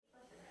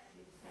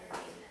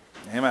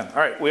Amen. All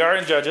right, we are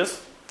in Judges.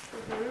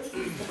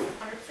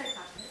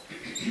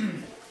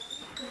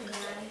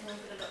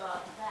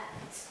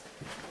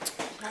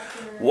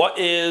 What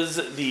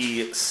is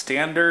the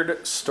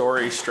standard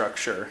story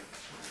structure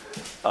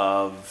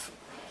of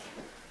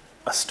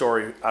a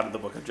story out of the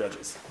book of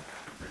Judges?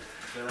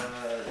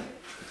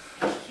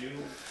 The Jews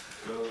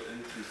go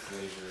into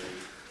slavery,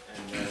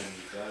 and then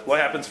God. What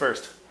happens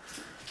first?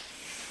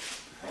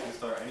 You can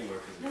start anywhere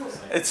because it's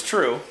the same. It's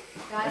true.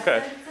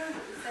 Okay.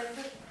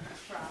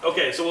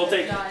 Okay, so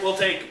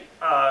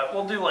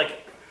we'll do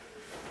like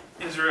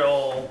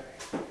Israel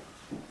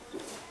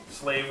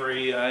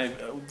slavery.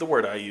 The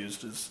word I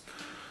used is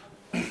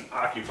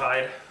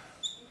occupied.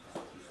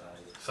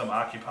 Some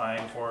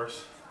occupying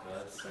force.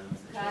 God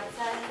sends God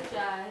sends a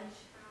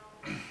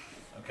judge.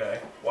 Okay.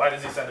 Why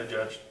does he send a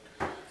judge?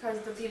 Because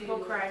the people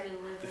cry.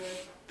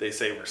 They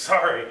say we're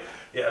sorry.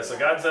 Yeah, so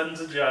God sends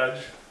a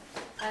judge.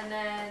 And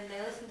then they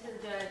listen to the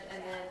judge,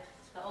 and then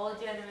the old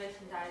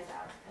generation dies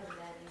out, and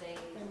then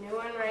The new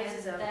one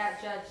rises and up.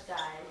 that judge dies.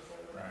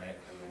 Right.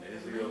 And when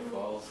Israel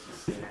falls to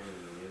sin,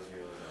 and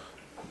Israel is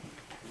up.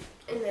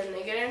 And then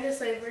they get into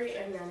slavery,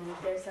 and then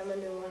there's some a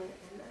new one,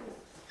 and then.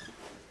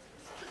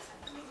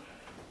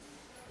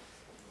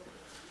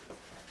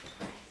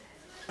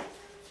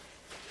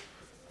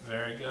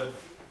 Very good.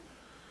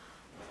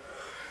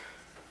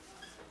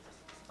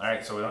 All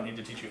right, so we don't need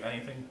to teach you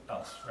anything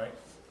else, right?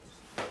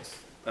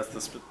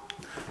 That's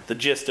the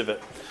gist of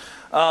it.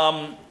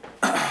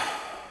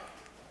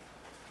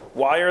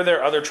 Why are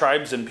there other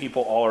tribes and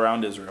people all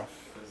around Israel?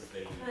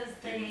 Because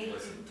they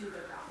didn't do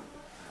their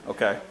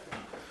job.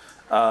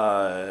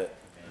 Okay.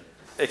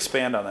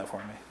 Expand on that for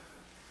me.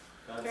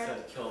 God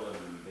said kill them,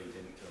 and they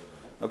didn't kill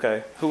them.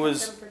 Okay.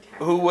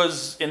 Who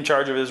was in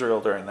charge of Israel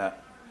during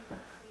that?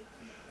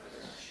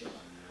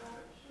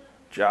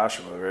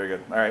 Joshua. Very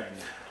good. All right.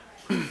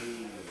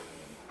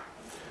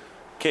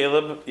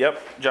 Caleb.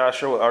 Yep.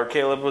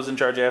 Caleb was in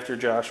charge after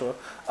Joshua.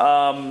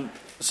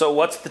 So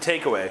what's the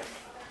takeaway?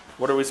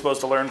 What are we supposed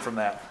to learn from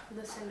that?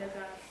 Listen to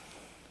God.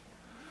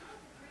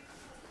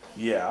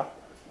 Yeah.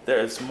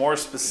 There's a more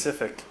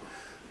specific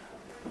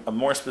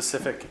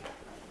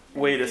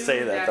way to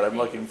say that I'm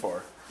looking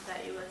for.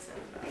 That you listen.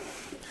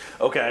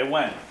 Okay,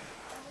 when?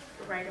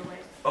 Right away.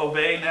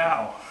 Obey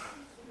now.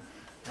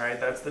 All right,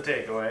 that's the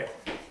takeaway.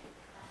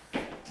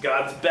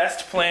 God's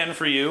best plan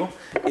for you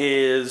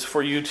is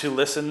for you to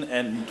listen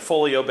and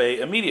fully obey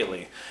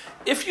immediately.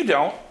 If you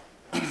don't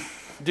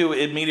do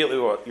immediately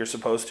what you're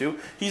supposed to,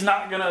 he's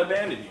not going to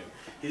abandon you.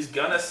 He's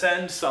going to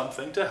send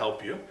something to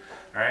help you.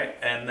 All right,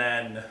 and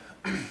then,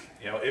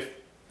 if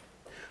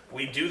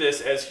we do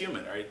this as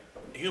human, right?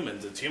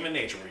 Humans, it's human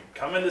nature. We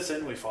come into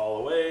sin, we fall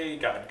away.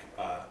 God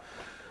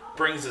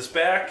brings us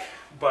back.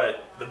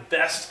 But the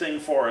best thing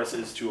for us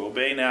is to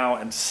obey now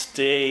and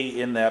stay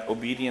in that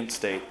obedient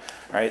state.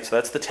 All right, so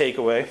that's the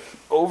takeaway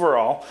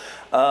overall.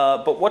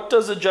 But what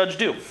does a judge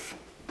do?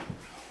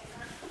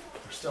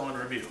 We're still in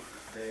review.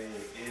 They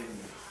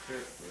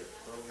interpret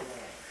the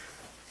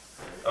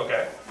law.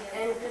 Okay.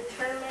 And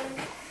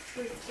determine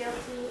who's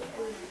guilty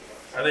and.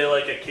 Are they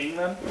like a king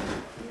then?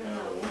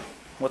 No.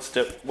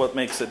 What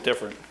makes it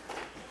different?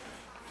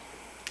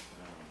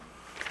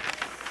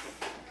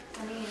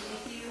 I mean,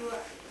 if you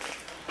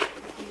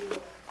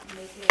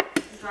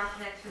draw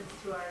connections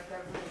to our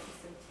government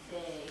system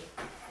today,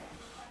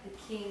 the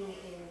king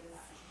is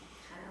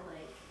kind of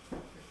like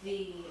the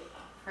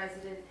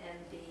president and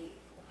the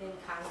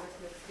Congress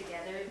mixed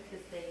together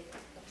because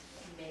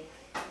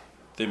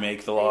They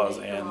make the laws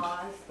make and the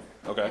laws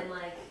okay. and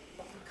like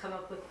come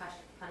up with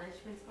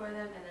punishments for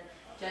them, and then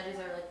judges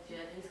are like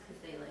judges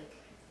because they like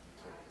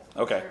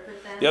Okay.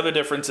 interpret them. The other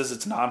difference is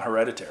it's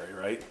non-hereditary,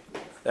 right?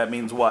 That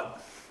means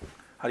what?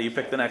 How do you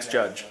pick the next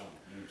judge?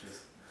 You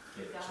just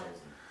get God. chosen.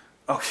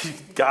 Okay,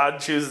 God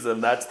chooses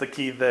them. That's the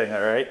key thing.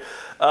 All right.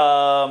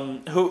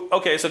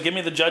 Okay, so give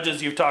me the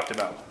judges you've talked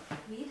about.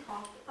 We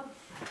talked about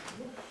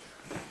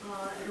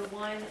the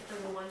one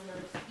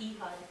was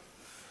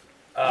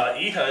Ehud.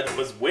 Ehud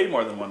was way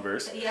more than one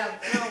verse. Yeah,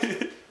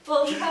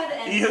 well, Ehud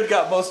and Ehud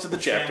got most of the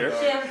chapter.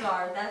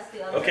 Shamgar, that's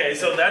the other Okay, one.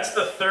 so that's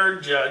the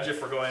third judge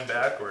if we're going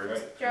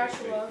backwards.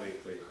 Joshua.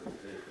 Wait.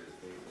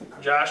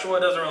 Joshua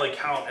doesn't really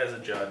count as a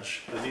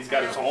judge because he's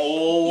got his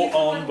whole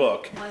own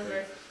book. One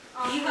verse.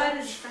 Ehud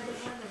is the second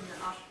one and the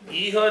option.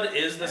 Ehud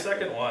is the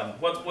second one.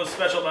 What's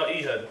special about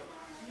Ehud?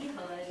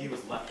 He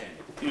was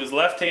left-handed, He was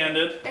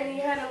left-handed. And he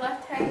had a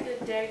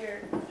left-handed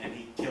dagger. and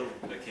he killed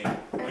the king.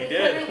 And He he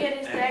did. couldn't get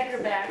his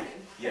dagger back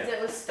because Yeah.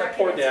 it was stuck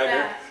poor in his dagger.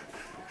 back.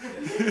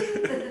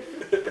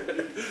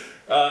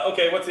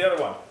 Okay, what's the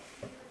other one?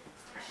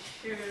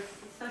 Sure,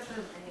 it's such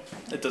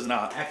a It does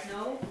not.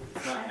 No?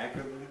 It's not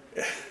accurately.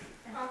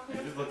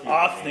 You're just looking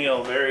at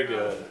Othniel, very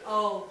good.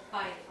 Oh,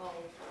 fine.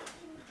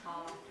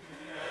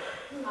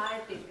 I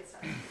think it's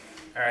not.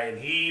 All right,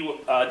 and he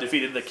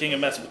defeated the king of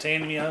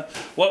Mesopotamia.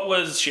 What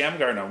was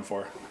Shamgar known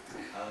for?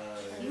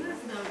 He was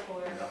known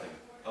for Nothing.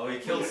 Oh, he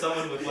killed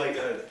someone with like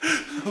a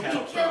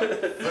cattle He prod.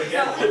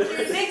 killed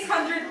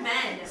 600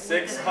 men.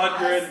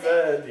 600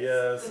 men,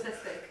 yes. With a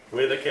stick.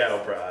 With a cattle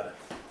prod.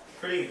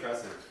 pretty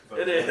impressive. But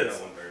It we only is.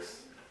 got one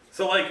verse.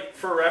 So, like,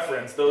 for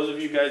reference, those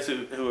of you guys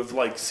who have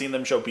like seen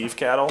them show beef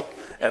cattle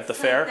at the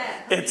It's fair,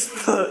 like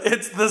that.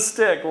 it's the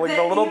stick, like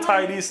the little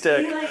tiny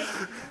stick.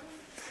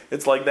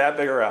 It's like that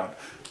big around.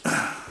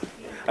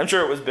 I'm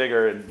sure it was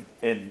bigger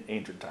in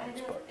ancient I times,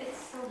 know, but it's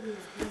so weird.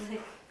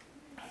 Like,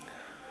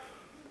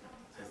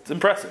 it's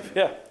impressive.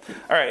 Yeah.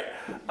 All right.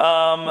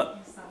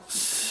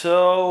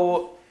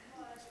 So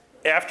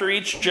after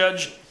each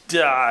judge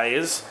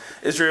dies,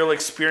 Israel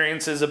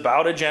experiences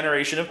about a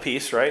generation of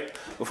peace, right?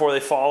 Before they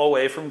fall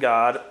away from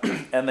God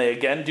and they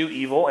again do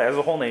evil as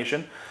a whole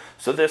nation.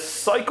 So this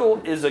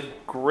cycle is a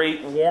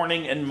great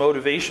warning and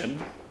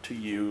motivation to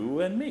you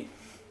and me.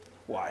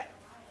 Why?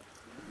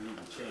 We need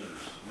to change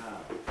now.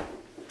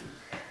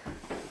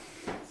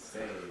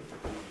 Say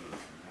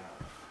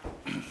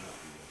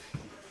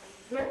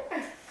now.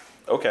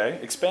 Okay,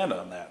 expand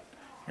on that.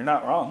 You're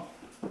not wrong.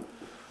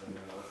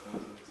 Anyone else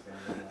want to expand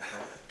on that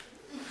thought?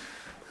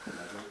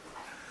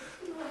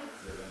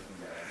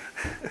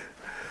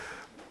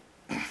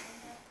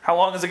 How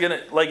long is it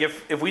gonna, like,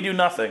 if we do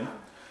nothing,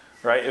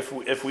 right?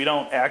 If we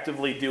don't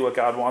actively do what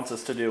God wants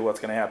us to do, what's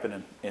gonna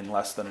happen in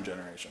less than a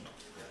generation?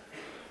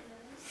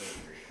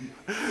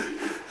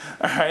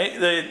 All right,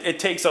 it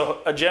takes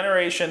a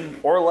generation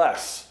or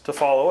less to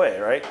fall away,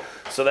 right?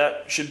 So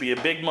that should be a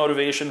big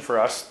motivation for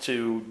us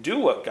to do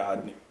what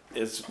God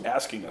is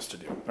asking us to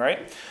do,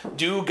 right?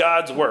 Do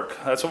God's work.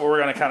 That's what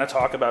we're going to kind of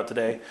talk about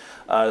today.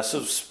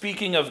 So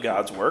speaking of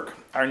God's work,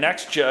 our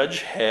next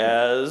judge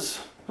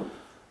has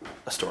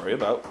a story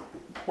about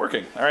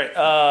working. All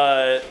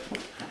right.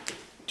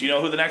 Do you know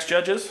who the next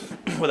judge is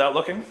without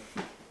looking?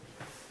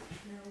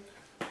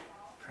 no.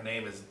 Her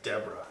name is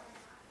Deborah.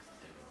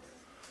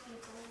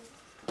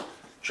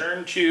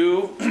 Turn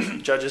to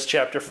Judges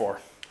chapter 4.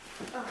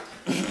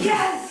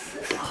 Yes!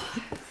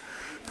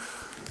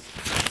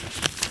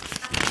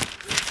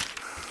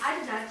 I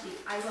did not cheat.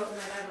 I wrote in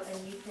my Bible,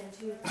 and you can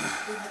too.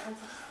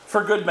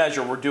 For good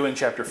measure, we're doing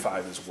chapter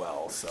 5 as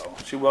well, so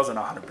she wasn't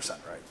 100%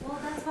 right. Well,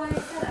 that's why I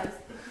said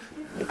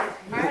I was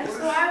 50-50. Alright,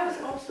 so I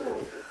was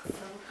also.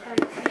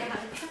 Yeah,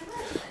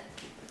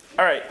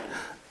 All right,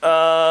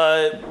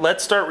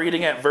 let's start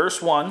reading at verse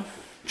 1.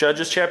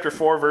 Judges chapter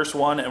 4, verse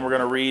 1, and we're going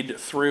to read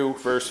through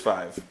verse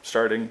 5,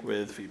 starting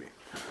with Phoebe.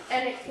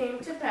 And it came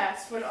to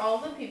pass, when all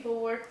the people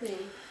were clean,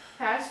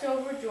 passed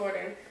over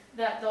Jordan,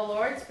 that the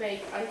Lord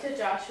spake unto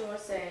Joshua,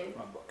 saying,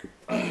 Wrong book.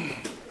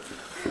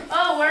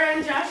 Oh, we're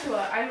in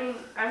Joshua. I mean,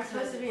 I'm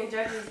supposed to be in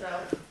Judges, though.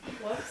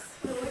 Whoops.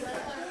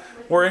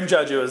 We're in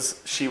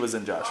Judges. She was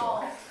in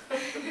Joshua.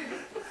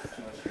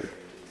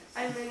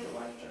 I'm in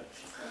one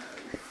Judge.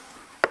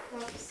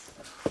 Whoops.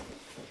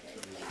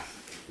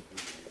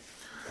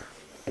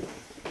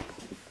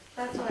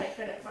 That's why I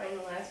couldn't find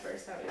the last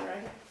verse that we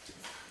read.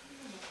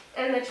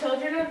 And the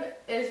children of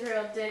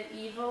Israel did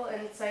evil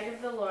in the sight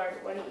of the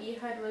Lord when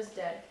Ehud was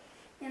dead.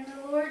 And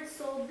the Lord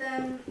sold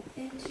them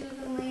into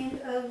the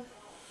land of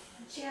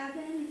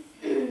Jabin,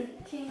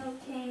 king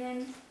of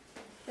Canaan,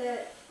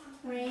 that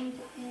reigned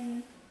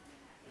in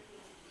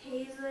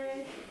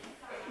Hazor,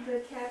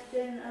 the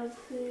captain of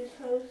whose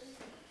host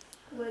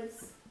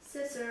was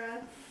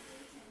Sisera,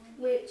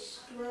 which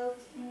dwelt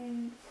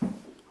in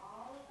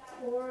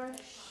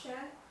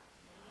Orshah,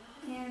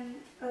 and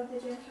of the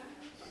Gentiles.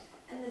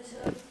 And the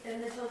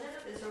children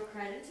of Israel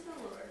cried unto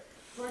the Lord,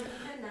 for he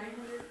had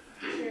 900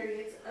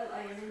 chariots of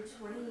iron in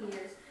 20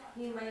 years.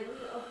 He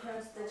mightily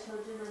oppressed the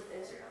children of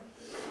Israel.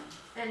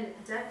 And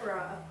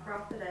Deborah, a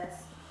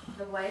prophetess,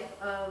 the wife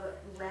of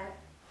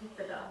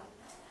Raphidah,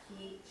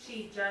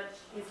 she judged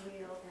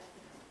Israel.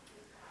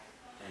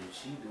 And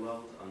she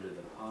dwelt under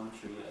the palm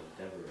tree of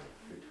Deborah,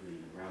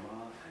 between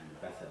Ramah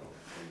and Bethel,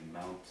 in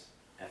Mount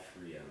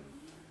Ephraim.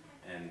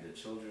 And the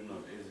children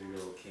of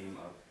Israel came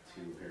up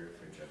to her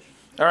for judgment.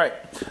 All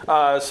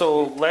right,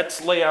 so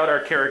let's lay out our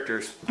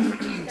characters.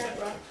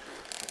 Deborah.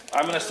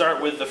 I'm going to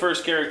start with the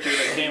first character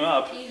that came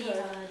up.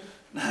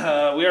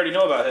 Ehud. We already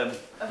know about him.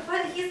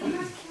 But he's the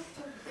first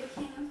The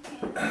king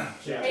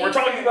of Canaan. We're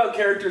talking about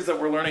characters that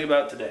we're learning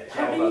about today.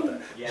 How about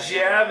that?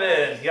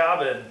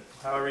 Yavin,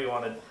 however you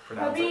want to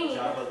pronounce it. Habib.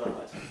 Jabba the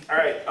Hutt. All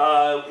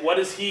right, what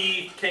is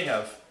he king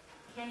of?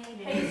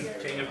 Hazor.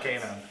 King of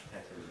Canaan.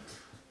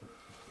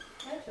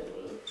 That's what we-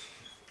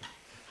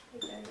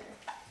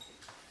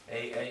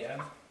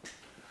 A-A-N.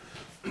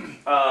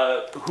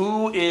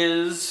 Who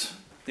is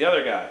the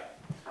other guy?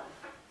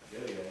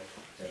 Good guy.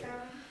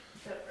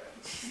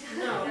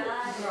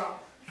 No.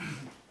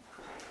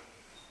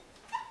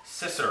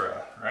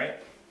 Sisera, right?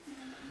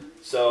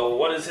 So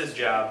what is his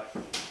job?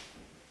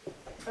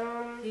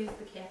 He's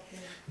the captain.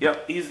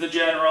 Yep, he's the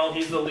general.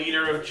 He's the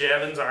leader of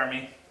Javin's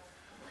army.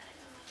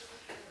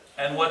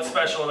 And what's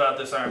special about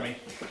this army?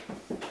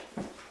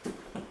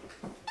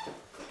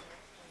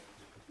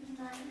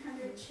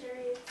 900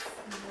 chariots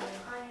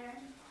of iron.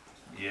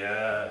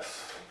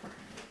 Yes.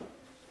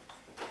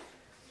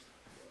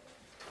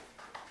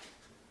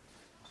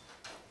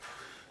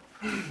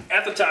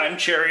 At the time,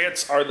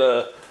 chariots are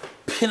the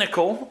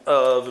pinnacle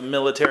of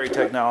military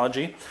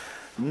technology.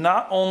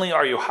 Not only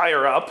are you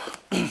higher up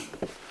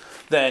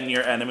than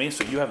your enemy,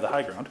 so you have the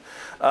high ground.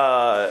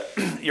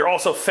 You're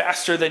also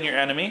faster than your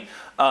enemy.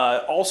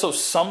 Also,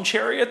 some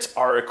chariots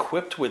are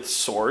equipped with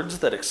swords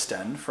that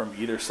extend from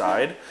either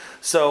side.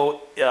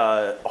 So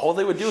all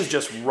they would do is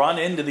just run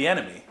into the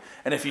enemy.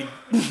 And if you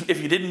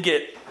didn't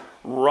get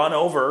run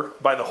over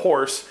by the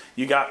horse,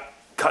 you got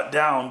cut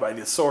down by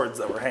the swords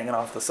that were hanging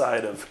off the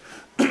side of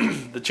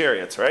the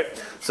chariots, right?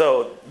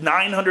 So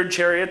 900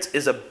 chariots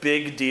is a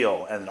big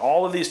deal. And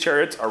all of these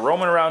chariots are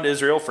roaming around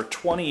Israel for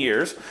 20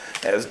 years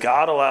as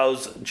God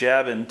allows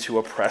Jabin to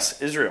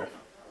oppress Israel.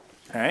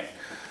 All right?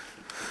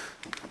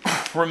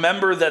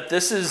 Remember that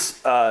this is,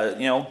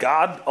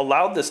 God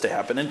allowed this to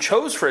happen and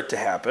chose for it to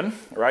happen,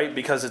 right?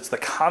 Because it's the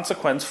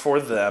consequence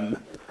for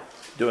them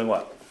doing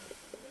what?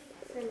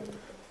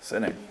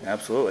 Sinning.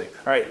 Absolutely.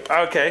 All right.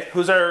 Okay.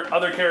 Who's our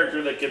other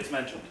character that gets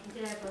mentioned?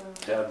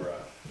 Deborah.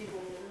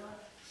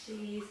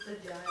 She's the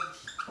judge.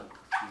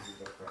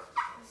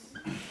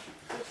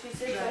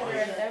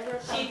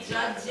 She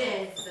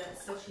judges.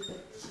 So she's a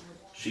judge.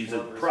 She's a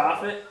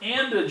prophet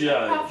and a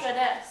judge.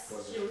 Prophetess.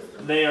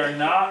 They are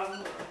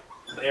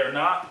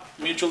not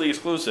mutually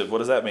exclusive. What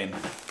does that mean?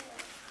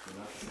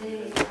 They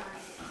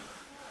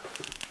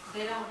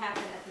don't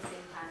happen at the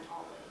same time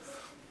always.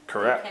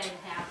 Correct. They can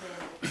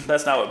happen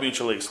That's not what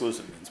mutually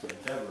exclusive means.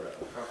 But Deborah,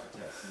 a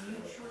prophetess.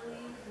 mutually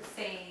the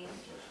same.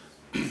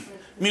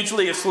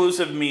 mutually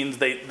exclusive means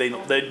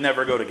they'd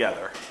never go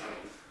together,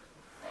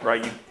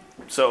 right?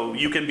 So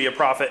you can be a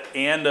prophet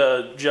and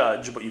a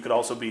judge, but you could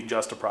also be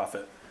just a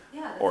prophet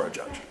or a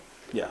judge.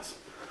 Yes.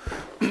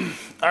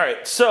 All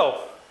right.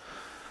 So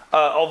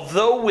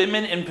although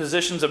women in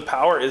positions of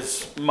power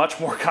is much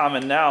more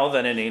common now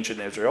than in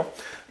ancient Israel,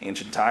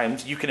 ancient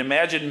times, you can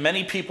imagine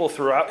many people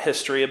throughout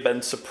history have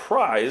been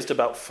surprised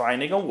about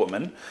finding a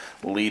woman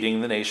leading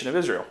the nation of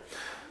Israel.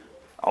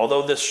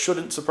 Although this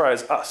shouldn't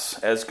surprise us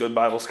as good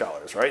Bible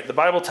scholars, right? The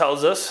Bible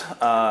tells us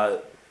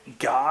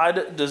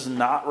God does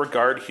not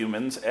regard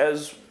humans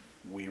as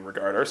we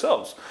regard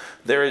ourselves.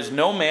 There is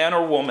no man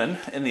or woman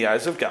in the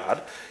eyes of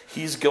God.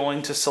 He's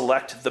going to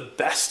select the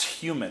best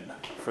human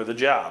for the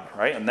job,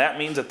 right? And that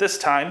means at this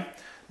time,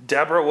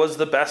 Deborah was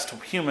the best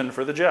human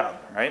for the job,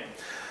 right?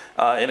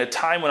 In a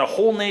time when a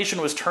whole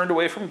nation was turned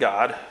away from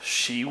God,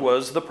 she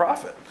was the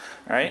prophet,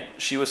 right?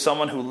 She was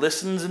someone who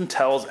listens and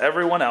tells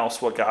everyone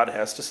else what God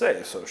has to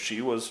say. So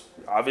she was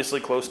obviously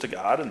close to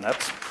God, and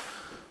that's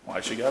why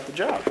she got the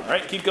job. All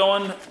right, keep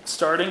going,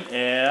 starting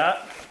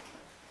at...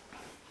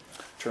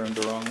 Turned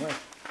the wrong way.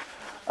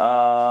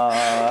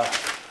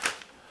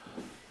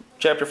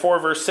 Chapter 4,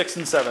 verse 6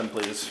 and 7,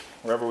 please,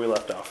 wherever we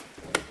left off.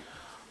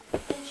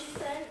 And she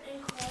sent and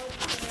called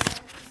the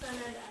son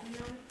of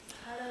Amnon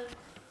out of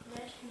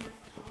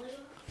Naphtali,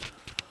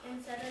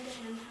 and said unto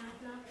him, Hath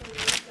not the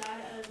Lord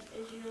God of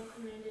Israel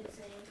commanded,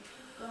 saying,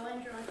 Go and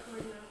draw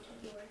toward Mount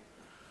Tabor.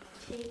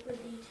 Take with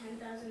thee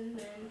 10,000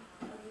 men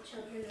of the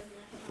children of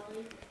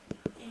Naphtali,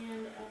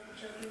 and of the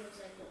children of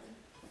Zebulun.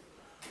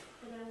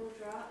 And I will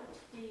draw unto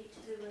thee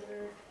to the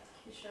river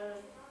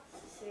Kishon,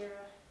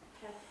 Sisera,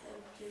 hath of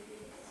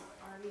Jabin's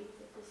army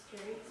with his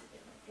chariots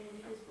and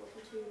his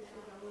multitude,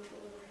 and I will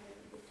deliver him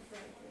into thy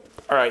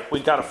hand. All right,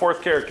 we've got a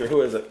fourth character.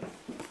 Who is it?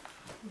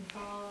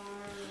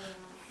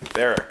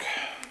 Barak.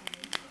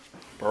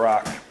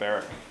 Barak.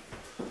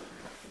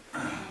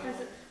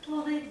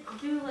 Well, they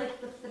do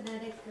like the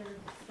phonetic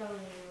spelling or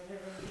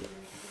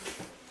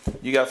whatever.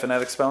 You got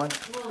phonetic spelling?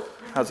 Well,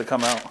 How's it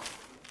come out?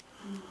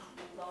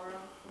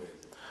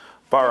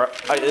 Laura.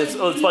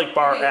 It's like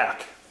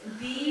Barak.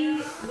 B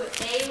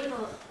with A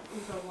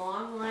with a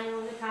long line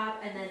on the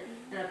top, and then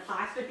an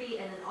apostrophe,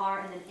 and then R,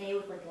 and then A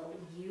with like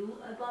a U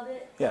above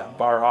it, Yeah,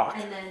 Barak.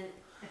 and then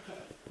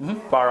okay.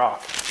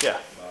 Barak. Yeah,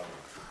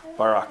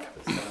 Barak.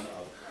 The son of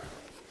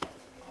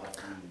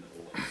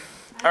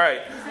All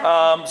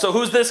right. So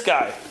who's this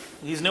guy?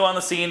 He's new on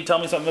the scene. Tell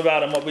me something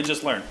about him. What we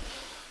just learned.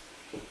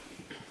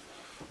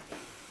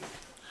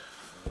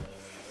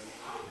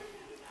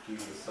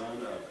 He's the son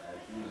of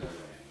Ahimelech.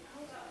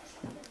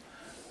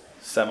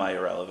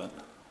 Semi-irrelevant.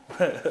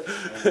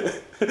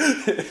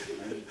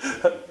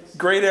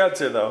 Great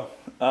answer, though.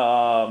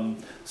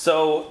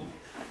 So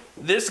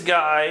this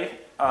guy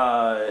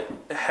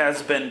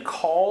has been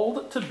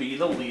called to be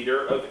the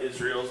leader of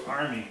Israel's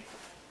army.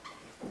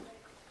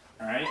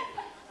 All right?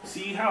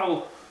 See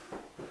how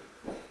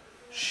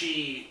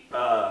she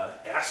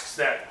asks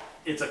that?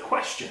 It's a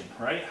question,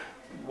 right?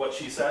 What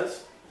she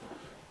says.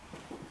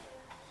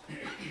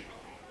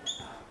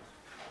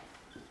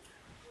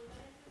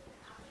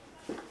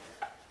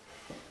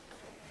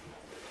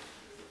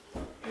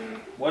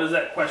 What does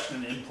that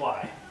question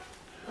imply?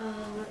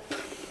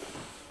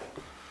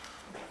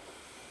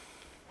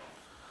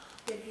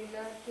 Did you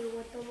not do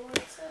what the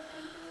Lord said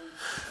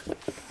to do?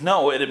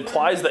 No, it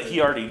implies that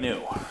he already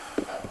knew. All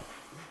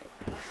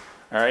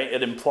right?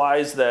 It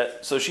implies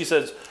that... So she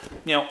says,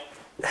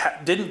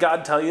 didn't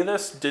God tell you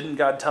this? Didn't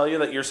God tell you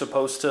that you're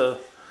supposed to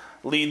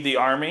lead the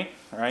army?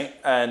 Right?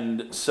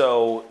 And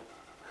so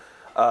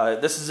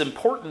this is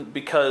important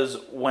because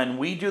when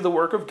we do the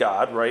work of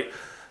God, right,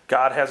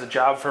 God has a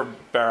job for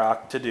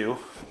Barak to do.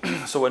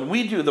 So when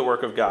we do the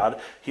work of God,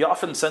 he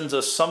often sends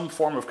us some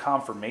form of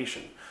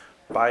confirmation.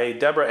 By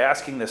Deborah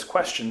asking this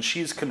question,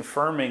 she's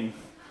confirming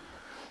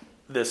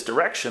this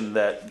direction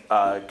that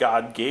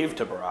God gave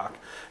to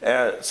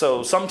Barak.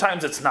 So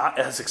sometimes it's not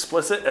as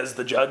explicit as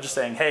the judge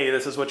saying, hey,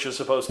 this is what you're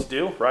supposed to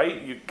do,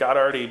 right? God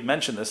already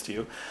mentioned this to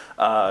you.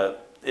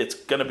 It's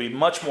going to be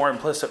much more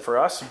implicit for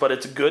us, but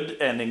it's good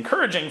and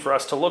encouraging for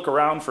us to look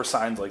around for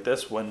signs like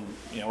this when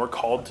we're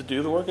called to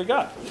do the work of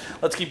God.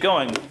 Let's keep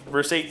going.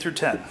 Verse 8 through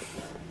 10.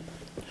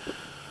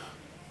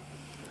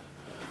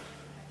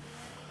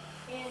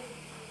 And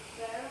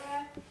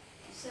Barak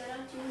said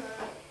unto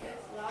her, If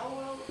thou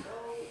wilt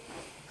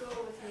go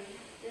with me,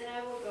 then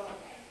I will go.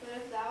 But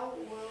if thou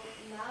wilt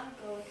not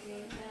go with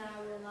me, then I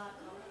will not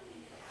go.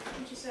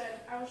 And she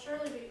said, I will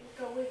surely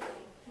go with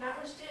thee.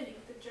 Notwithstanding,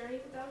 the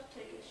journey that thou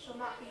takest shall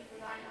not be for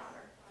thine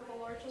honor, for the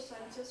Lord shall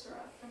send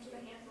Sisera into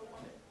the hand of a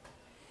woman.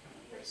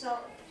 Or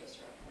sell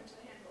Sisera into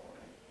the hand of a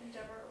woman. And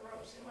Deborah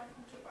arose and went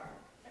into Barak,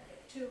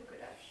 to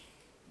Kadesh.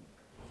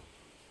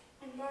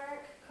 And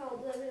Barak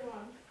called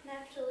Zebulun,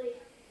 Naphtali,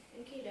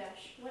 and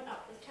Kedesh, went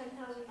up with 10,000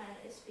 men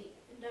at his feet,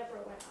 and Deborah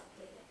went up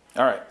with him.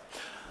 All right.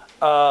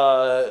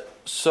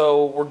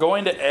 So we're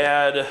going to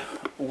add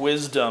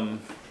wisdom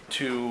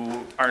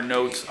to our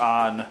notes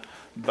on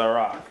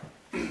Barak.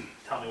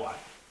 Tell me why.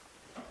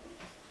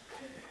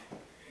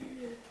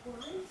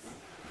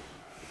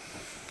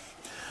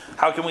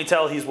 How can we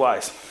tell he's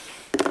wise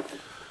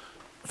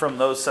from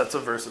those sets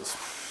of verses?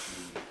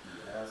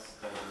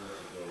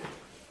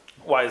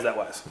 Why is that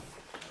wise?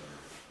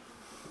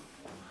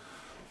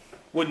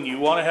 Wouldn't you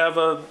want to have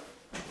a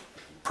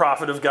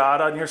prophet of God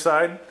on your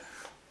side?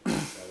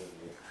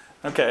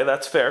 Okay,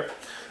 that's fair.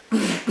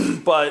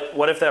 But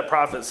what if that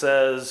prophet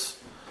says,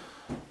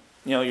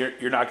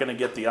 you're not going to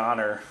get the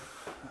honor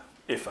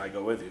if I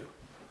go with you?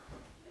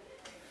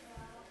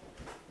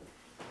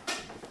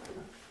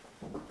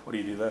 What do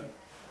you do then?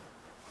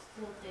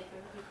 Still take her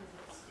because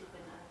it's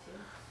stupid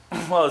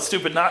not to. Well, it's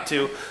stupid not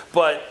to,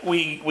 but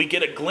we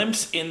get a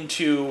glimpse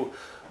into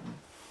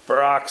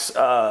Barak's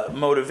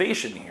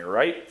motivation here,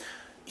 right?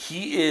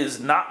 He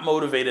is not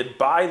motivated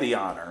by the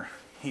honor.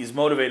 He's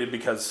motivated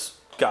because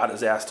God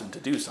has asked him to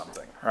do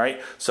something, right?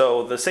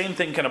 So the same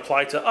thing can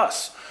apply to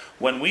us.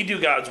 When we do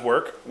God's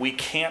work, we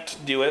can't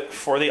do it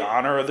for the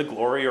honor or the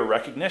glory or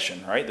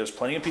recognition, right? There's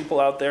plenty of people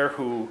out there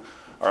who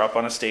are up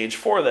on a stage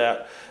for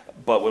that,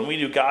 but when we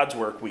do God's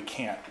work, we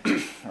can't,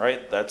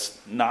 right? That's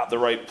not the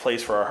right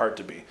place for our heart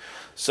to be.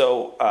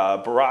 So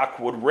Barak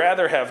would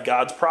rather have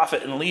God's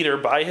prophet and leader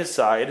by his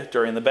side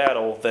during the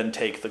battle than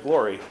take the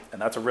glory,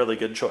 and that's a really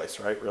good choice,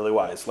 right? Really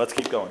wise. Let's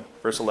keep going.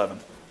 Verse 11.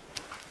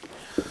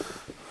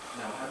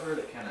 Now Heber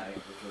the Kenite,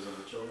 which was of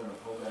the children of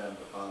Hobab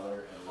the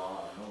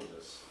father-in-law of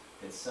Moses,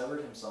 had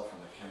severed himself from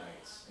the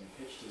Kenites, and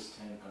pitched his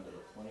tent under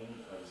the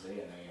plain of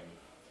Zaanaim,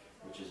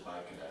 which is by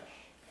Kadesh.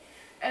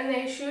 And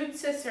they shewed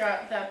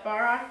Sisera that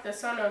Barak the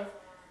son of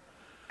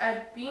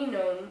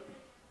Abinom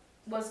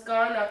was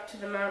gone up to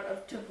the mount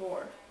of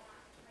Tabor.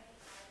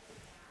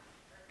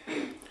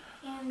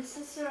 And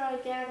Sisera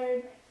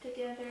gathered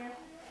together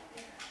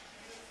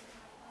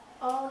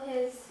all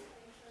his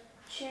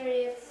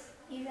chariots,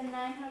 even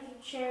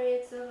 900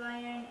 chariots of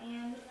iron,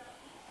 and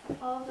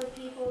all the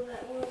people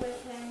that were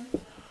with him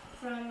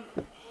from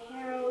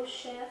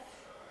Harosheth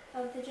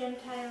of the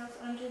Gentiles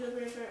unto the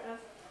river of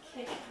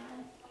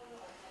Kishon.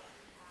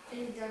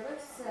 And Deborah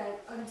said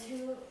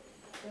unto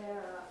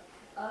Barak,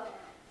 Up,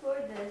 for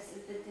this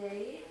is the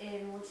day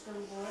in which the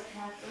Lord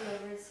hath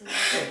delivered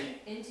Sisera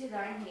into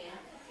thine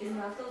hand. Is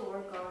not the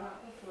Lord gone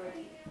up before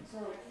thee? So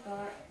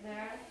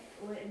Barak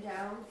went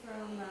down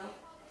from Mount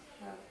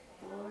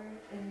Tabor,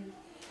 and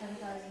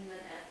 10,000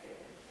 men after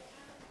him.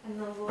 And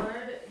the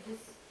Lord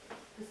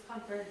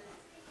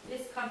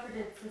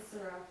discomforted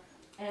Sisera,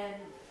 and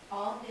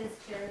all his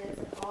chariots,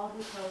 and all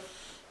his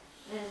hosts,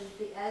 and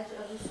the edge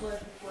of the sword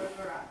before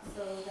Barak,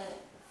 so that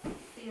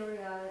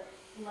Syria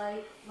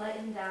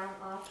lightened down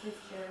off his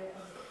chariot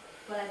and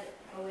fled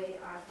away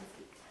on his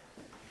feet.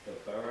 But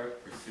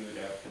Barak pursued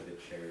after the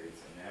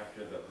chariots and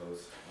after the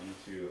host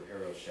unto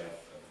Harosheth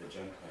of the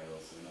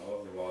Gentiles, and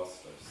all the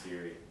lost of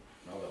Syria,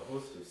 and all the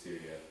host of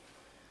Syria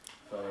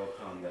fell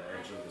upon the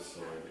edge of the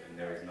sword, and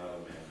there was not a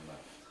man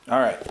left. All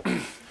right.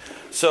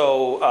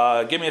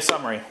 So give me a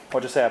summary.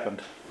 What just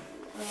happened?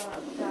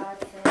 God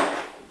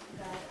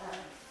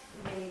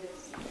made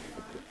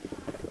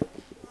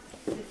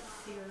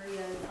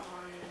Syria's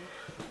army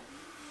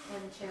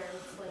and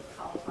chariots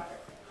fall apart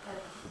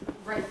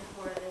right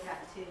before they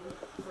got to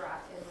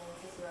Barak, and then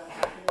Sisera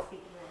happened to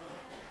speak to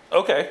them.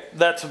 Okay,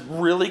 that's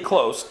really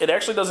close. It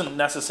actually doesn't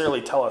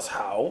necessarily tell us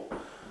how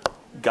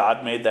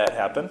God made that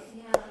happen.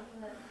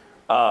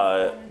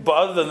 Yeah, But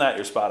other than that,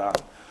 you're spot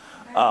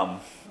on.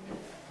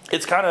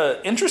 It's kind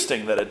of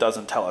interesting that it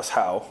doesn't tell us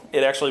how.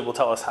 It actually will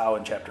tell us how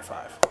in chapter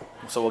 5.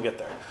 So we'll get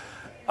there.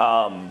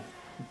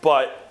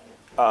 But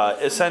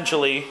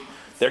essentially,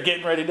 they're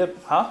getting ready to...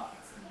 Huh?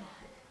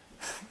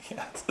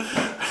 Yes.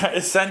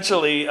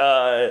 Essentially,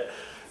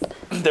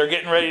 they're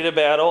getting ready to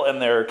battle,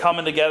 and they're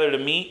coming together to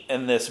meet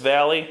in this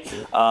valley.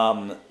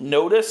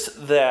 Notice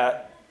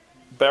that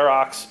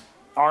Barak's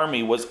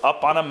army was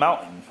up on a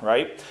mountain,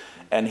 right?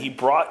 And he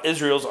brought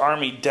Israel's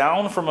army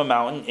down from a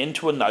mountain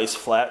into a nice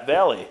flat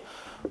valley.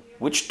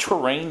 Which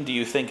terrain do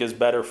you think is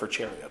better for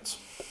chariots?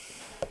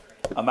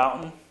 A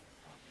mountain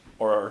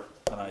or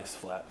a nice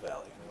flat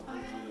valley?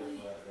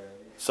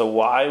 So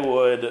why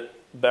would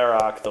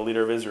Barak, the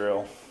leader of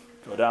Israel,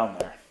 go down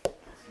there?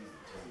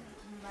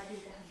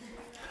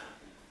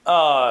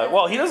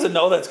 Well, he doesn't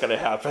know that's going to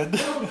happen.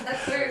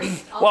 That's where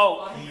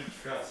Well,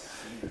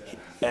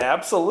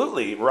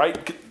 absolutely,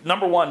 right?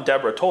 Number one,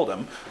 Deborah told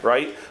him,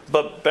 right?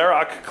 But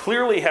Barak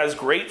clearly has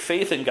great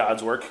faith in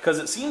God's work because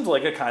it seems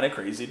like a kind of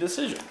crazy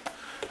decision,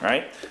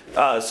 right?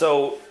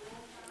 So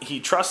he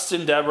trusts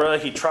in Deborah.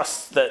 He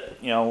trusts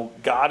that,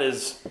 God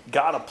has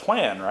got a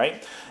plan,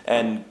 right?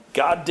 And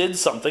God did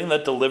something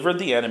that delivered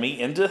the enemy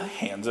into the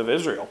hands of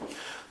Israel.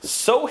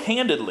 So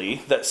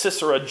handedly that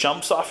Sisera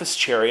jumps off his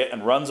chariot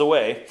and runs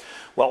away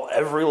while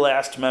every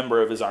last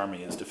member of his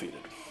army is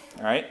defeated,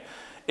 all right?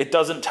 It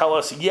doesn't tell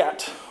us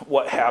yet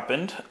what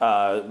happened.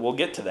 We'll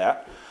get to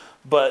that.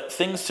 But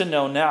things to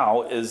know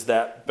now is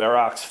that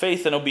Barak's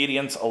faith and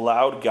obedience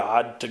allowed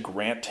God to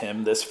grant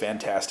him this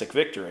fantastic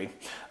victory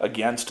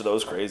against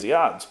those crazy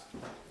odds.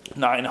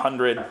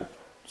 900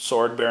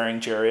 sword-bearing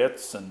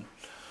chariots and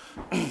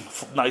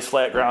nice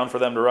flat ground for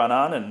them to run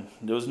on, and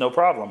there was no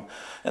problem.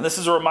 And this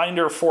is a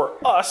reminder for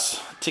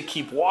us to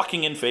keep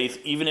walking in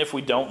faith, even if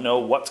we don't know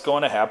what's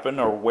going to happen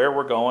or where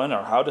we're going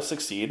or how to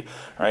succeed.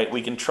 Right?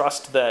 We can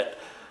trust that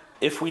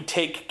if we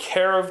take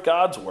care of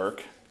God's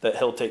work, that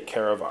he'll take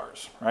care of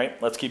ours.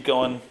 Right? Let's keep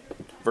going.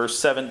 Verse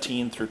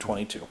 17 through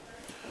 22.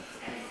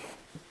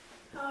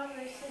 However,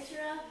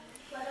 Sisera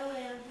fled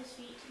away on his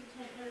feet to the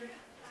tent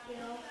of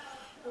Jael,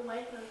 the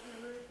wife of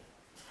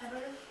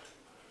Heber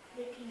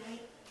the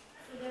Kenite.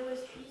 For there was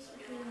peace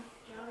between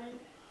Joram,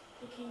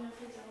 the king of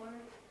Hazor,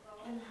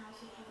 and the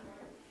house of Heber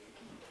the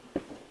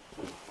Kenite.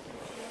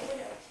 Jael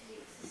went up to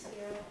meet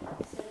Sisera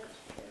and said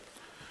unto her,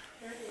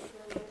 Her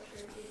Israel was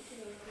her big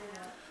today for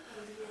that,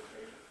 and the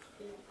Israel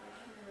did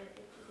like him right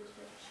into the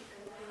tent she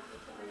could have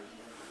with the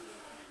reason.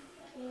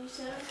 And he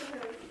said unto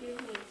her, Give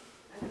me,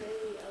 I pray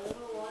thee, a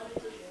little water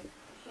to drink,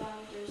 for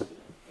I am thirsty.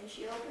 And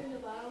she opened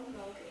a bottle of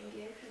milk and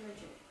gave him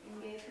drink,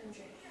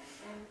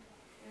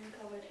 and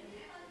covered him.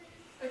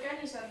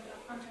 Again he said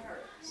unto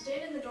her,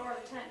 Stand in the door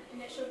of the tent,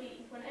 and it shall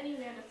be, when any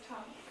man of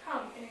tongue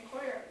come and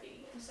inquire of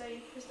thee, and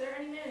say, Is there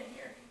any man in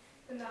here?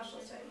 Then thou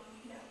shalt say,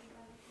 No.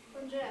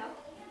 When Jael,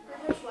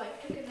 Heber's wife,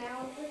 took a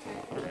nail of the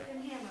tent, and took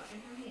an hammer in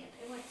her hand,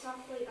 and went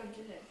softly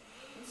unto him,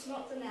 and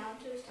smote the nail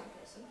into his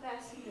temples, and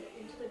fastened it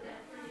into the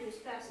bed, and he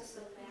was fast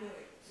asleep and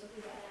weary, so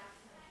he died.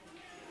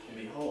 And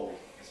behold,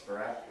 as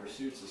Barak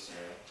pursued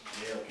Sisera,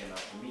 Jael came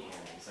out to meet him,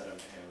 and said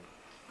unto him,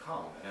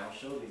 Come, and I will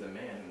show thee the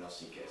man whom thou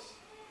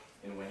seekest.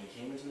 And when he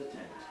came into the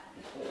tent,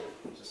 behold,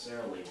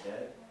 Sisera lay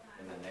dead,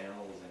 and the nail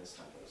was in his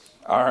temples.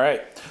 All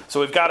right. So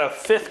we've got a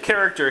fifth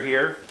character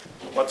here.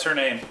 What's her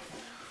name?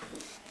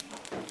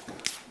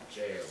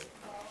 Jael.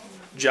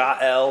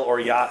 Jael or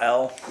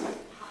Yael.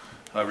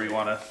 However you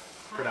want to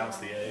pronounce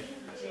the A.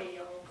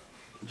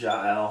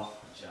 Jael.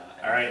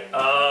 All right.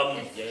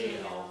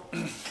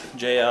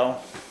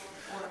 Jael.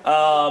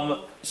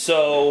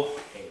 So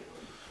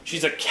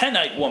she's a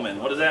Kenite woman.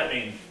 What does that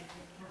mean?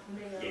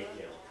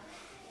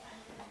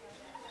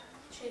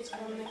 She's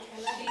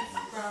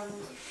from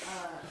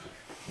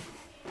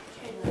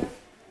Caleb.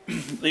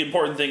 The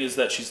important thing is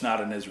that she's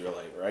not an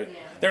Israelite, right? Yeah.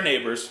 They're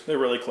neighbors. They're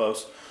really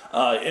close.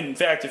 In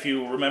fact, if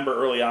you remember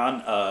early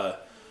on,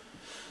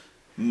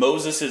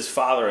 Moses'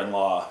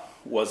 father-in-law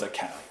was a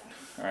Kenite.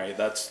 All right,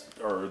 that's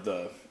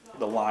the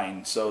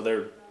line. So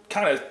they're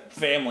kind of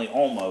family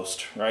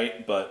almost,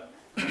 right? But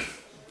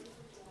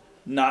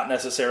not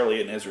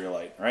necessarily an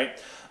Israelite, right?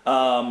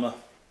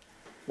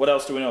 What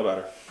else do we know about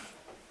her?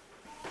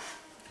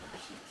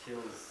 She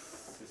kills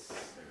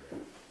Sisera.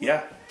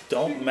 Yeah,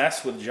 don't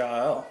mess with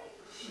Jael.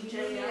 Takes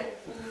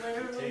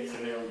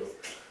a nail.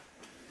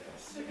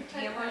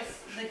 Hammers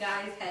the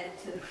guy's head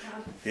to the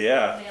ground.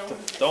 Yeah,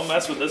 Nails. don't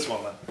mess with this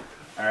woman.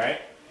 All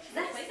right.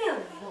 That's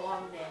a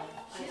long nail.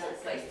 She's a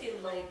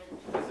like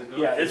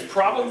Yeah, it's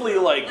probably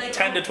like Like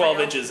 10 to a 12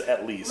 rail- inches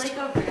at least. like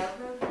a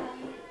railroad guy.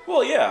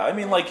 Well, yeah, I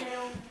mean, like,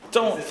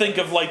 don't think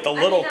of like the I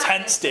mean, little not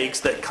tent like stakes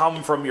that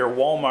come from your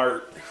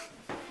Walmart,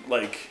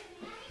 like,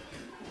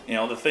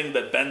 the thing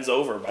that bends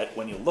over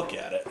when you look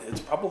at it. It's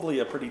probably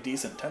a pretty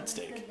decent tent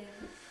stake,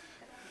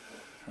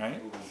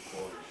 right?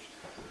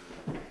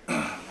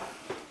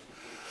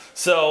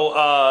 So,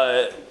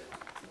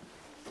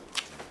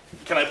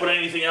 can I put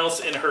anything else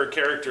in her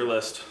character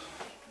list?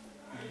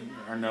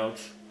 Our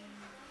notes.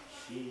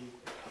 She,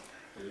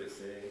 did it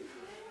say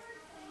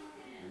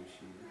who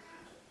she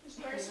He's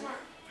very smart.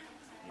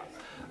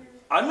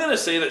 I'm going to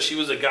say that she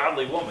was a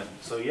godly woman,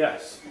 so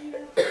yes.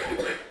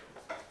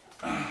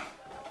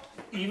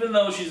 Even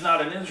though she's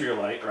not an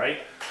Israelite, right?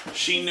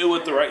 She knew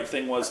what the right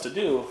thing was to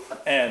do,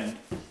 and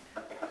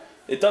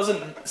it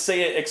doesn't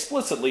say it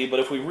explicitly, but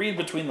if we read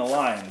between the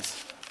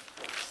lines,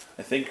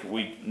 I think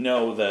we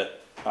know that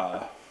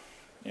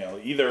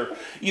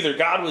either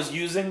God was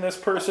using this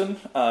person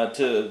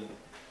to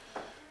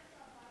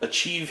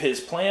achieve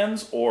his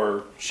plans,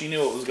 or she knew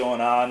what was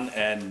going on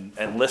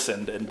and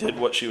listened and did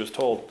what she was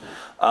told.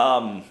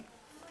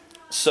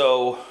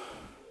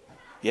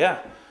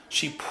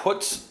 She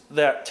puts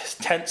that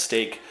tent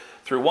stake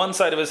through one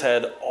side of his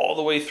head all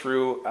the way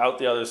through out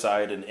the other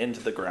side and into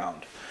the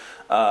ground.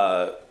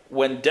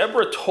 When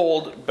Deborah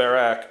told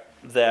Barak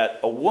that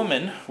a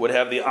woman would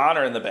have the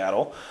honor in the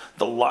battle,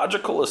 the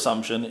logical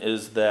assumption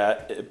is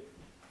that it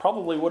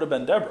probably would have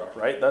been Deborah,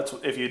 right? That's,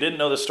 if you didn't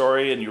know the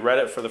story and you read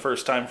it for the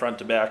first time front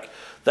to back,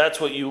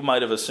 that's what you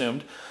might have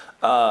assumed.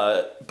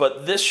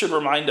 But this should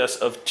remind us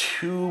of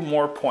two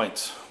more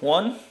points.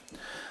 One,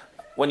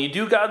 when you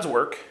do God's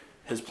work,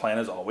 his plan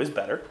is always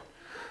better,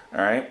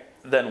 all right,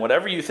 than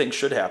whatever you think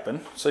should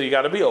happen. So you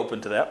got to be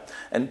open to that.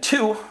 And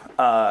two,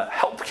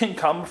 help can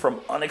come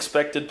from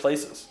unexpected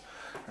places,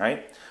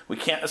 right? We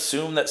can't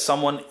assume that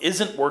someone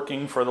isn't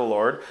working for the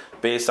Lord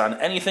based on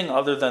anything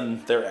other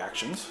than their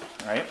actions,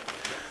 right?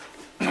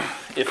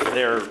 If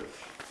they're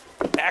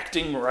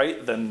acting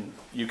right, then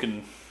you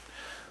can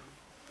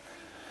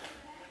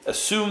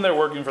assume they're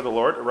working for the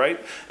Lord, right?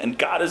 And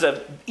God has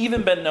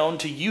even been known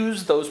to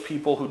use those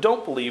people who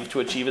don't believe to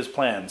achieve his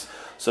plans.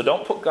 So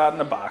don't put God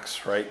in a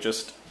box, right?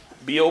 Just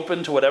be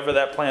open to whatever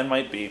that plan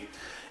might be,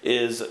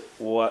 is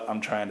what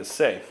I'm trying to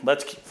say.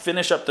 Let's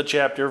finish up the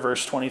chapter,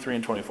 verse 23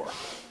 and 24.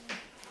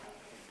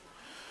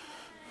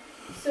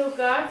 So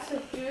God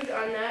subdued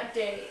on that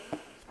day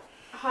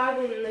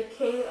Hagen, the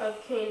king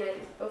of Canaan,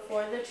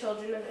 before the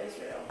children of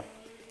Israel.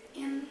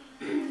 And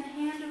the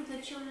hand of the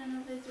children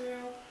of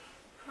Israel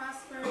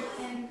prospered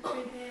and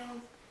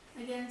prevailed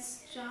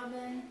against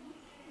Jabin,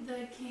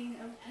 the king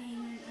of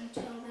Canaan,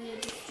 until they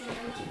had destroyed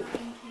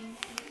Jabin, king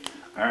of Canaan.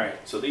 All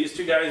right, so these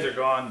two guys are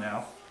gone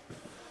now.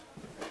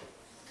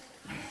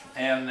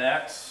 And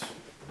that's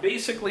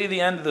basically the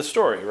end of the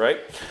story, right?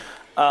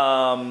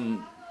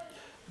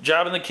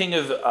 Jabin the king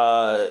of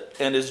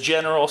and his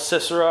general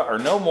Sisera are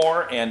no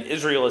more, and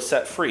Israel is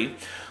set free.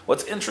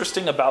 What's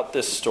interesting about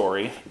this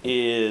story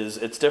is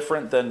it's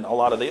different than a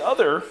lot of the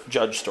other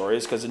judge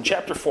stories, because in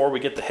chapter 4 we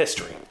get the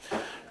history,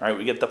 right?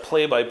 We get the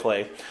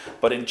play-by-play.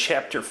 But in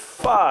chapter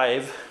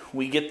 5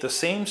 we get the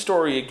same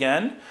story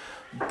again,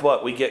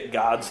 but we get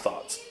God's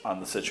thoughts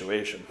on the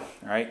situation,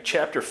 right?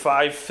 Chapter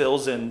 5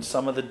 fills in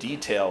some of the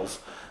details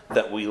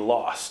that we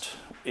lost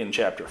in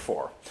chapter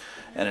 4.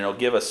 And it'll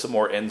give us some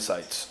more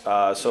insights.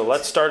 So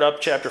let's start up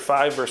chapter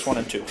 5, verse 1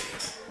 and 2.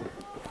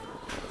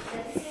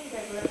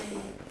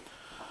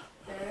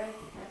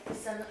 The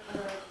son of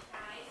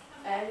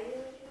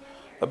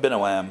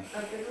Abinoam.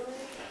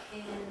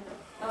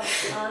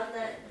 And on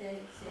that day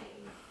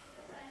saying,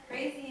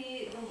 praise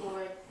ye the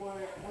Lord for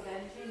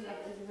avenging of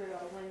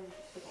Israel when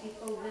the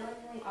people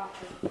willingly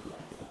offered.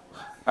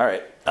 All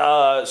right.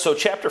 So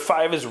chapter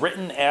 5 is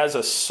written as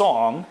a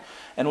song,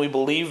 and we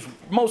believe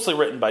mostly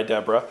written by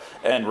Deborah.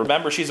 And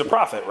remember, she's a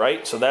prophet,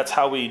 right? So that's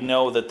how we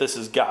know that this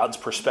is God's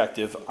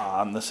perspective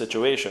on the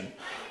situation.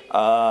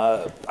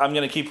 I'm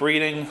going to keep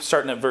reading,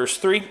 starting at verse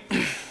 3.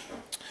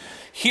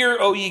 Hear,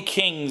 O ye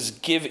kings,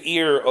 give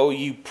ear, O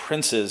ye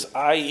princes.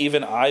 I,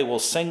 even I, will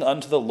sing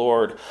unto the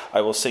Lord.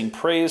 I will sing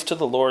praise to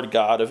the Lord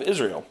God of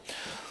Israel.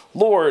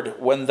 Lord,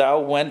 when thou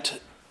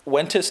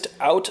wentest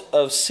out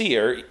of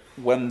Seir,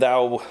 when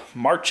thou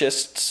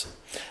marchest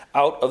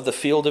out of the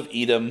field of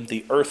Edom,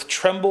 the earth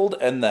trembled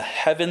and the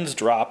heavens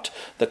dropped,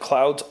 the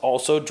clouds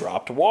also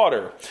dropped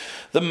water.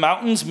 The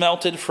mountains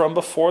melted from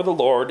before the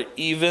Lord,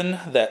 even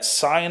that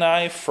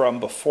Sinai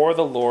from before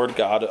the Lord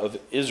God of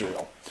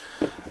Israel.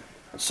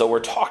 So we're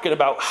talking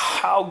about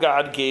how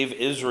God gave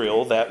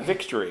Israel that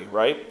victory,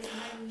 right?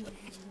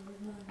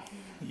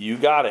 You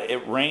got it.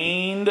 It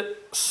rained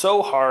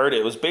so hard,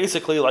 it was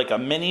basically like a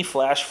mini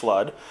flash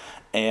flood,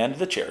 and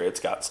the chariots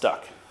got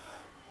stuck.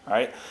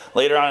 Right?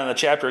 Later on in the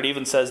chapter, it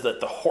even says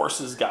that the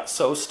horses got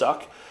so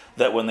stuck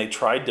that when they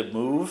tried to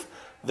move,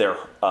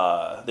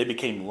 they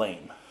became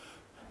lame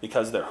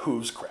because their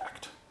hooves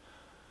cracked.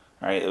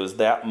 Right? It was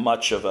that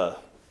much of a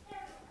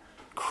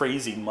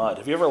crazy mud.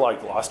 Have you ever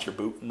lost your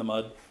boot in the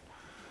mud?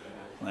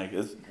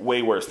 It's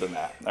way worse than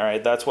that. All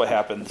right, that's what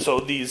happened. So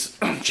these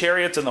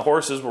chariots and the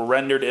horses were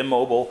rendered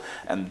immobile,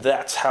 and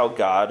that's how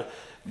God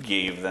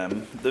gave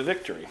them the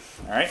victory.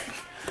 All right.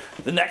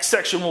 The next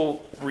section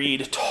we'll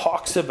read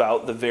talks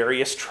about the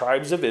various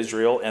tribes of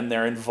Israel and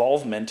their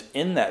involvement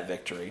in that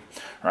victory.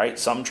 Right?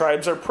 Some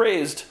tribes are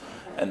praised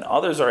and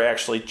others are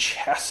actually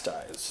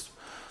chastised.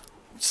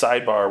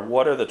 Sidebar,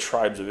 what are the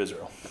tribes of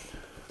Israel?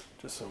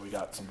 Just so we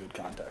got some good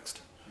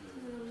context.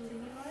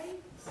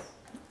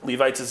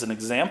 Levites is an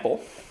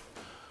example.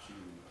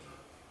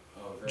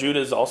 Judah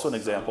is also an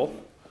example.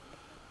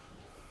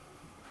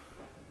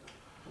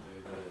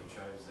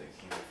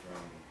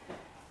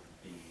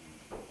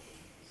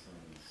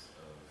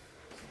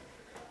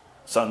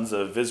 Sons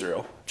of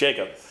Israel.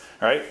 Jacob,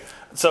 right?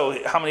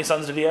 So how many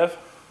sons did he have?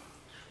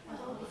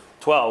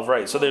 12,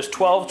 right. So there's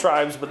 12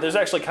 tribes, but there's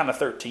actually kind of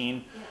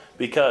 13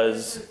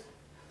 because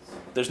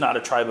there's not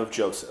a tribe of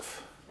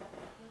Joseph.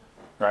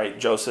 right?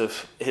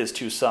 Joseph, his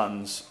two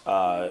sons,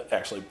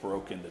 actually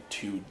broke into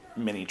two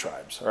mini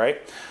tribes,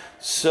 right?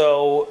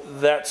 So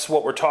that's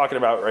what we're talking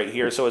about right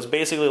here. So it's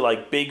basically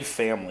like big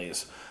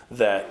families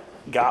that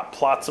got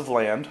plots of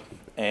land,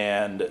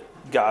 and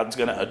God's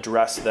going to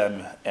address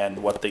them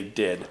and what they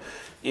did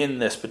in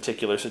this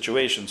particular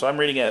situation. So I'm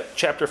reading at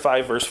chapter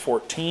 5, verse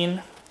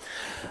 14.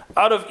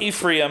 Out of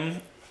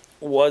Ephraim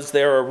was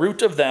there a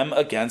root of them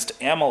against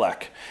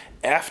Amalek.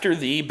 After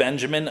thee,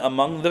 Benjamin,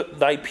 among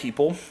thy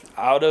people,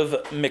 out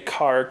of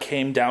Machar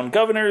came down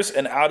governors,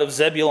 and out of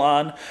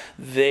Zebulun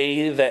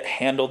they that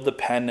handled the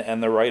pen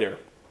and the writer.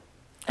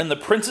 And the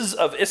princes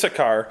of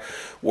Issachar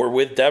were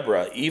with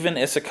Deborah, even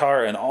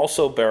Issachar and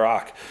also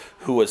Barak,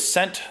 who was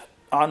sent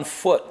on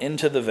foot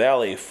into the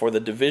valley. For the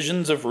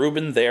divisions of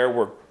Reuben there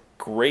were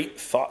great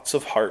thoughts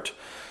of heart.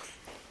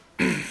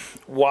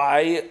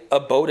 Why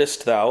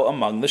abodest thou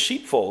among the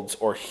sheepfolds,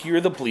 or hear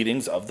the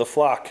bleatings of the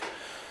flock?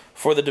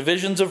 For the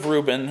divisions of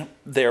Reuben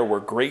there were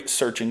great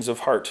searchings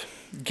of heart.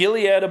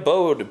 Gilead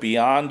abode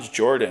beyond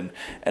Jordan,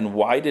 and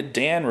why did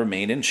Dan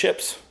remain in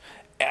ships?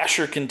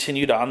 Asher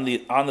continued on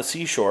the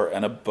seashore,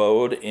 and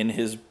abode in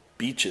his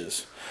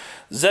beaches.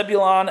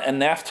 Zebulun and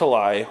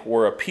Naphtali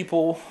were a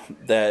people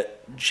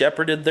that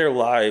jeoparded their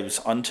lives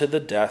unto the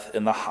death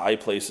in the high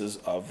places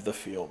of the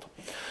field.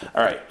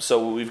 All right,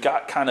 so we've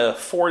got kind of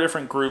four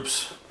different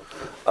groups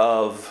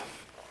of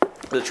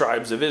the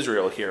tribes of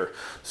Israel here.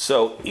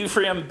 So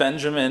Ephraim,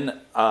 Benjamin,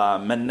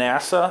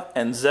 Manasseh,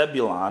 and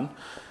Zebulun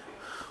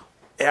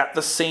at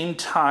the same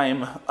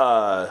time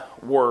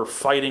were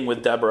fighting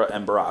with Deborah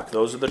and Barak.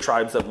 Those are the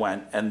tribes that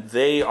went, and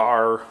they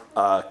are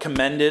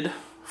commended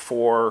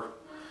for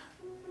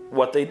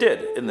what they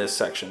did in this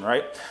section,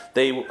 right?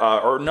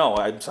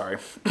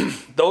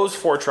 Those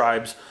four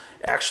tribes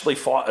actually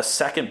fought a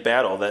second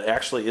battle that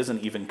actually isn't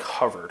even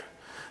covered.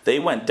 They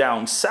went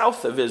down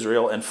south of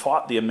Israel and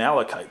fought the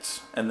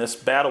Amalekites. And this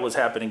battle was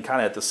happening kind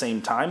of at the same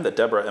time that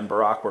Deborah and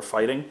Barak were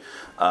fighting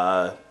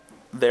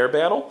their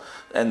battle.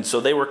 And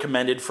so they were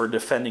commended for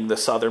defending the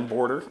southern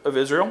border of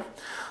Israel.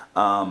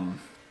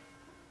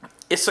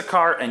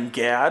 Issachar and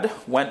Gad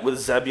went with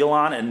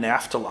Zebulun and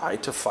Naphtali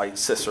to fight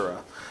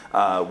Sisera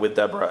with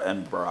Deborah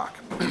and Barak.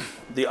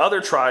 The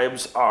other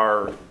tribes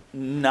are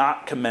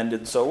not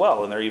commended so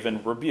well, and they're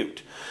even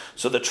rebuked.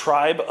 So the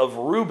tribe of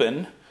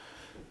Reuben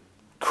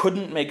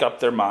couldn't make up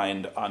their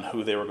mind on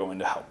who they were going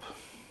to help.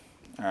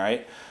 All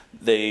right?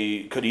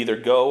 They could either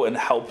go and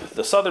help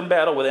the southern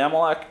battle with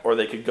Amalek, or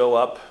they could go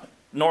up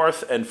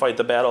north and fight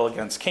the battle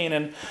against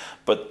Canaan.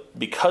 But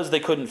because they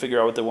couldn't figure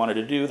out what they wanted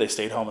to do, they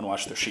stayed home and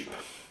watched their sheep.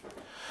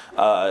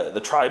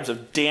 The tribes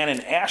of Dan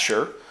and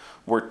Asher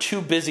were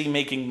too busy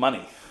making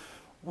money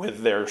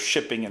with their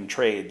shipping and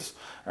trades,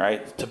 all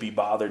right, to be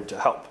bothered to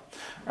help.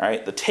 All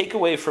right? The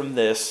takeaway from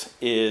this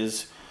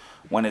is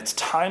when it's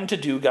time to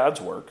do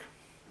God's work,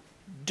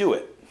 do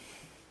it.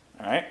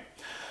 All right?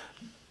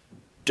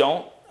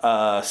 Don't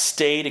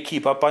stay to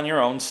keep up on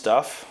your own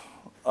stuff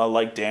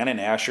like Dan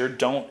and Asher.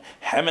 Don't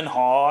hem and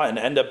haw and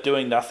end up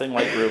doing nothing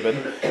like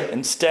Reuben.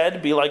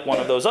 Instead, be like one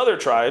of those other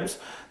tribes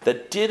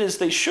that did as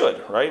they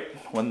should, right?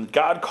 When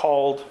God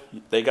called,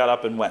 they got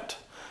up and went.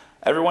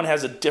 Everyone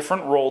has a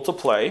different role to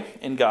play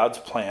in God's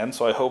plan,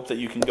 so I hope that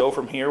you can go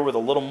from here with a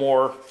little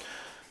more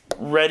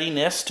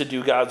readiness to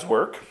do God's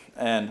work.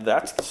 And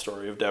that's the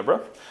story of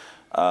Deborah,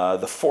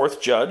 the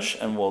fourth judge,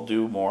 and we'll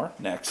do more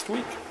next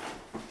week.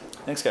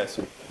 Thanks, guys.